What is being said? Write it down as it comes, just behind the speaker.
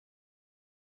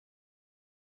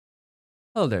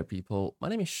Hello there, people. My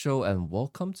name is Sho, and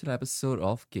welcome to the episode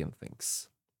of Game Things.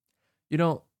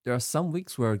 There are some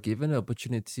weeks where we're given the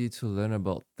opportunity to learn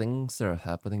about things that are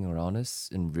happening around us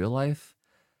in real life,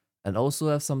 and also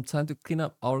have some time to clean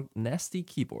up our nasty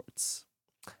keyboards.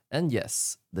 And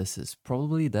yes, this is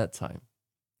probably that time.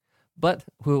 But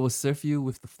we will serve you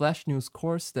with the flash news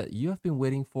course that you have been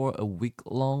waiting for a week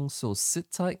long, so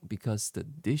sit tight because the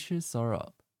dishes are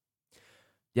up.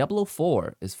 Diablo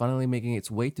 4 is finally making its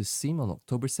way to Steam on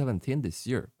October 17th this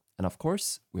year, and of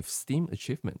course, with Steam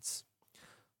achievements.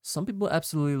 Some people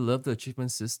absolutely love the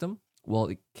achievement system, while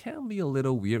it can be a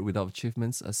little weird without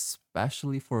achievements,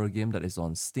 especially for a game that is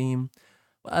on Steam.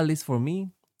 But at least for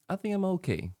me, I think I'm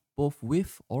okay, both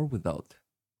with or without.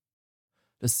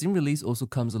 The Steam release also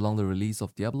comes along the release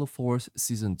of Diablo 4's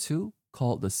Season 2,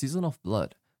 called The Season of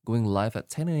Blood, going live at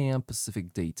 10 a.m.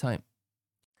 Pacific Daytime.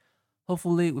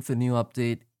 Hopefully, with the new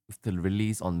update, with the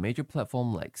release on major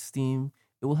platforms like Steam,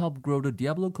 it will help grow the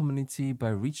Diablo community by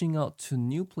reaching out to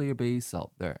new player base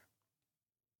out there.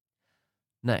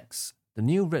 Next, the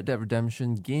new Red Dead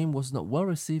Redemption game was not well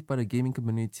received by the gaming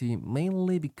community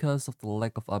mainly because of the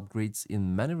lack of upgrades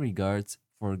in many regards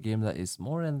for a game that is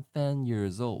more than 10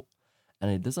 years old,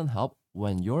 and it doesn't help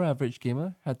when your average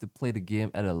gamer had to play the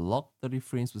game at a locked 30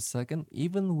 frames per second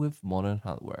even with modern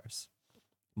hardwares.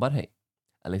 But hey,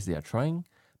 at least they are trying,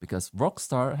 because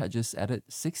Rockstar had just added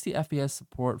 60 FPS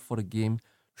support for the game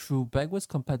through backwards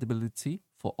compatibility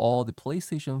for all the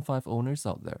PlayStation 5 owners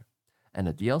out there, and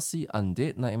the DLC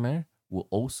Undead Nightmare will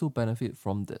also benefit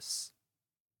from this.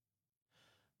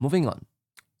 Moving on,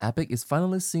 Epic is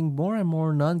finally seeing more and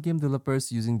more non game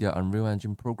developers using their Unreal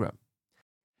Engine program.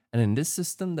 And in this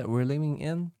system that we're living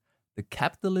in, the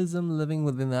capitalism living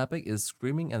within Epic is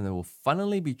screaming and they will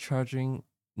finally be charging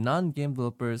non game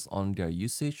developers on their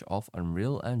usage of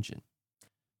Unreal Engine.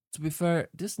 To be fair,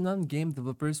 these non game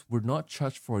developers were not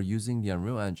charged for using the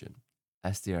Unreal Engine,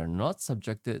 as they are not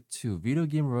subjected to video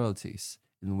game royalties,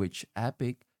 in which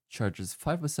Epic charges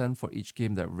 5% for each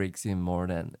game that rakes in more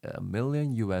than a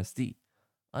million USD,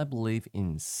 I believe,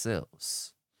 in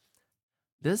sales.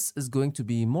 This is going to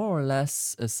be more or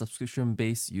less a subscription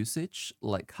based usage,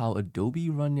 like how Adobe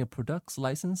run their products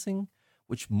licensing,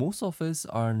 which most of us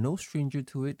are no stranger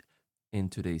to it in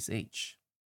today's age.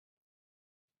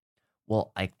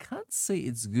 Well, I can't say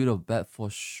it's good or bad for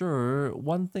sure.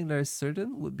 One thing that is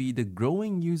certain would be the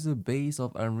growing user base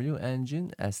of Unreal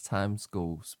Engine as time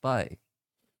goes by.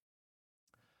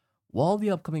 While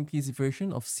the upcoming PC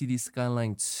version of CD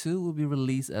Skyline 2 will be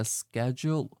released as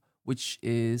scheduled, which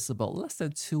is about less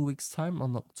than 2 weeks' time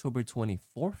on October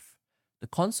 24th, the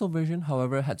console version,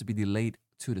 however, had to be delayed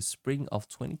to the spring of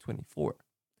 2024.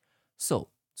 So,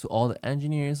 to all the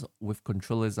engineers with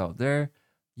controllers out there,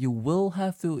 you will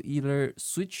have to either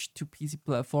switch to PC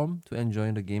platform to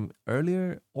enjoy the game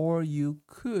earlier, or you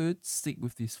could stick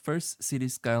with these first City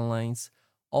Skylines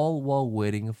all while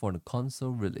waiting for the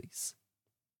console release.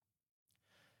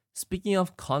 Speaking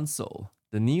of console,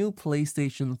 the new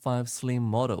PlayStation 5 Slim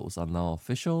models are now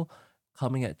official,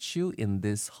 coming at you in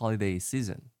this holiday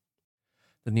season.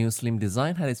 The new slim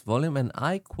design had its volume and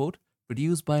I quote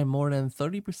reduced by more than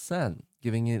 30%,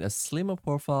 giving it a slimmer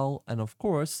profile and of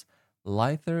course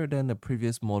lighter than the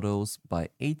previous models by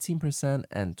 18%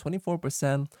 and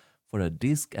 24% for the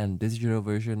disc and digital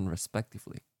version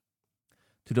respectively.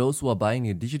 To those who are buying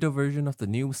a digital version of the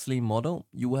new slim model,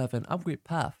 you will have an upgrade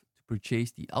path to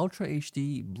purchase the Ultra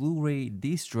HD Blu-ray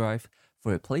disc drive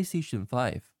for a PlayStation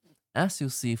 5 as you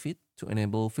see fit to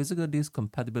enable physical disc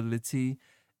compatibility,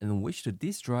 in which the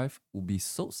disc drive will be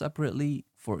sold separately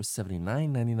for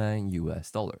 $79.99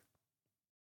 US.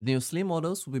 New Slim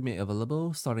models will be made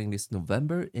available starting this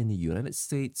November in the United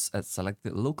States at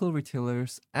selected local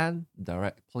retailers and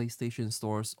direct PlayStation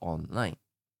stores online.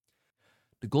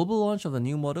 The global launch of the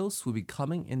new models will be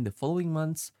coming in the following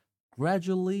months,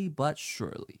 gradually but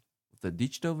surely, with the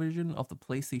digital version of the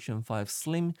PlayStation 5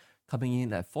 Slim coming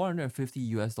in at $450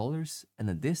 US and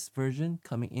the disc version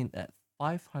coming in at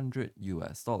 $500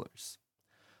 US.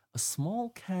 A small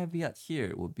caveat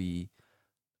here would be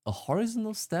a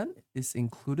horizontal stand is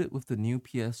included with the new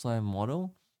PS5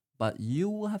 model, but you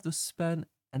will have to spend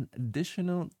an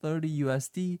additional 30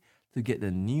 USD to get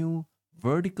the new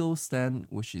vertical stand,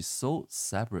 which is sold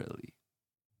separately.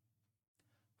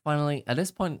 Finally, at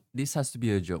this point, this has to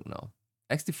be a joke now.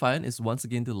 XDefiant is once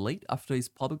again delayed after its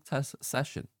public test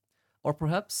session. Or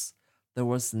perhaps there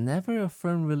was never a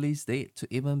firm release date to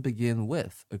even begin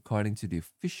with, according to the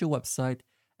official website,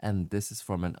 and this is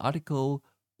from an article,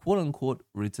 quote unquote,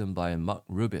 written by Mark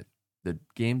Rubin, the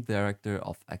game director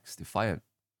of XDefiant.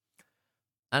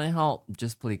 Anyhow,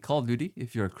 just play Call of Duty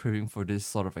if you're craving for this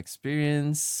sort of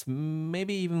experience,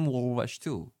 maybe even Overwatch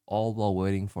 2, all while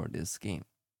waiting for this game.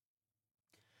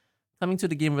 Coming to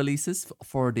the game releases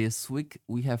for this week,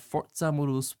 we have Forza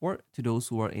Motorsport to those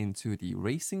who are into the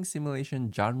racing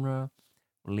simulation genre,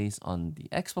 released on the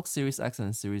Xbox Series X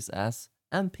and Series S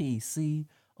and PC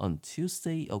on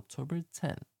Tuesday, October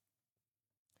 10th.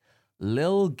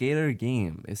 Lil Gator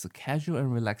Game is a casual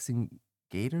and relaxing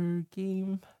gator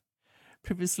game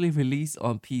previously released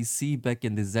on PC back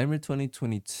in December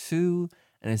 2022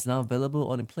 and is now available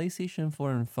on the PlayStation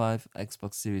 4 and 5,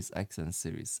 Xbox Series X and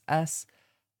Series S,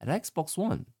 and Xbox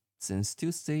One since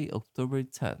Tuesday, October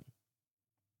 10th.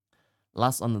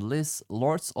 Last on the list,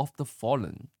 Lords of the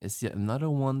Fallen is yet another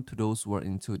one to those who are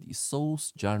into the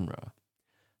Souls genre.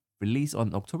 Released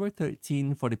on October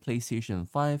 13 for the PlayStation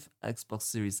 5, Xbox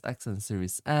Series X and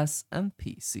Series S, and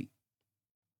PC.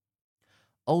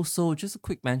 Also, just a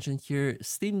quick mention here,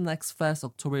 Steam Next Fest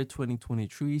October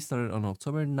 2023 started on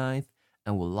October 9th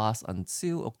and will last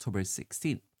until October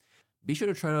 16th. Be sure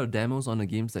to try out demos on the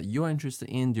games that you are interested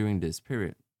in during this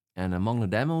period. And among the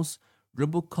demos,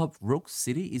 RoboCop Rogue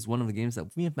City is one of the games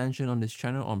that we have mentioned on this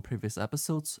channel on previous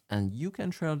episodes, and you can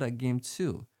try out that game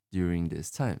too during this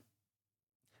time.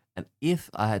 And if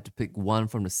I had to pick one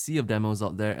from the sea of demos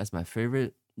out there as my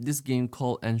favorite, this game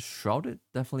called Enshrouded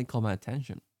definitely caught my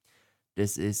attention.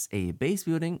 This is a base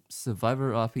building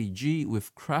survivor RPG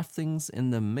with craftings in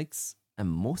the mix, and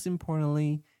most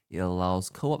importantly, it allows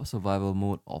co-op survival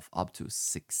mode of up to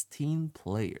 16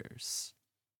 players.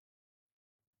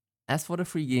 As for the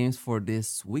free games for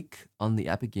this week on the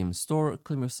Epic Games Store,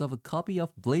 claim yourself a copy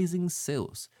of Blazing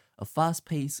Sails, a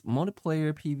fast-paced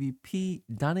multiplayer PvP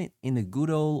done it in the good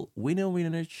old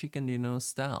winner chicken dinner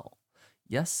style.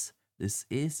 Yes, this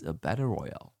is a battle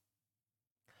royale.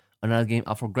 Another game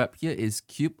up for grab here is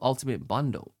Cube Ultimate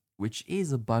Bundle, which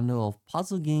is a bundle of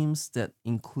puzzle games that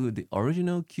include the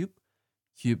original Cube,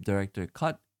 Cube Director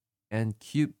Cut, and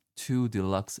Cube 2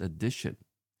 Deluxe Edition.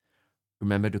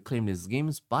 Remember to claim these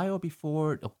games by or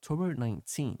before October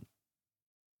 19.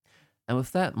 And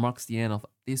with that marks the end of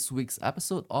this week's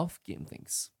episode of Game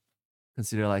Things.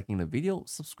 Consider liking the video,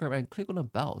 subscribe, and click on the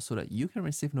bell so that you can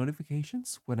receive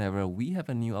notifications whenever we have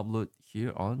a new upload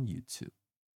here on YouTube.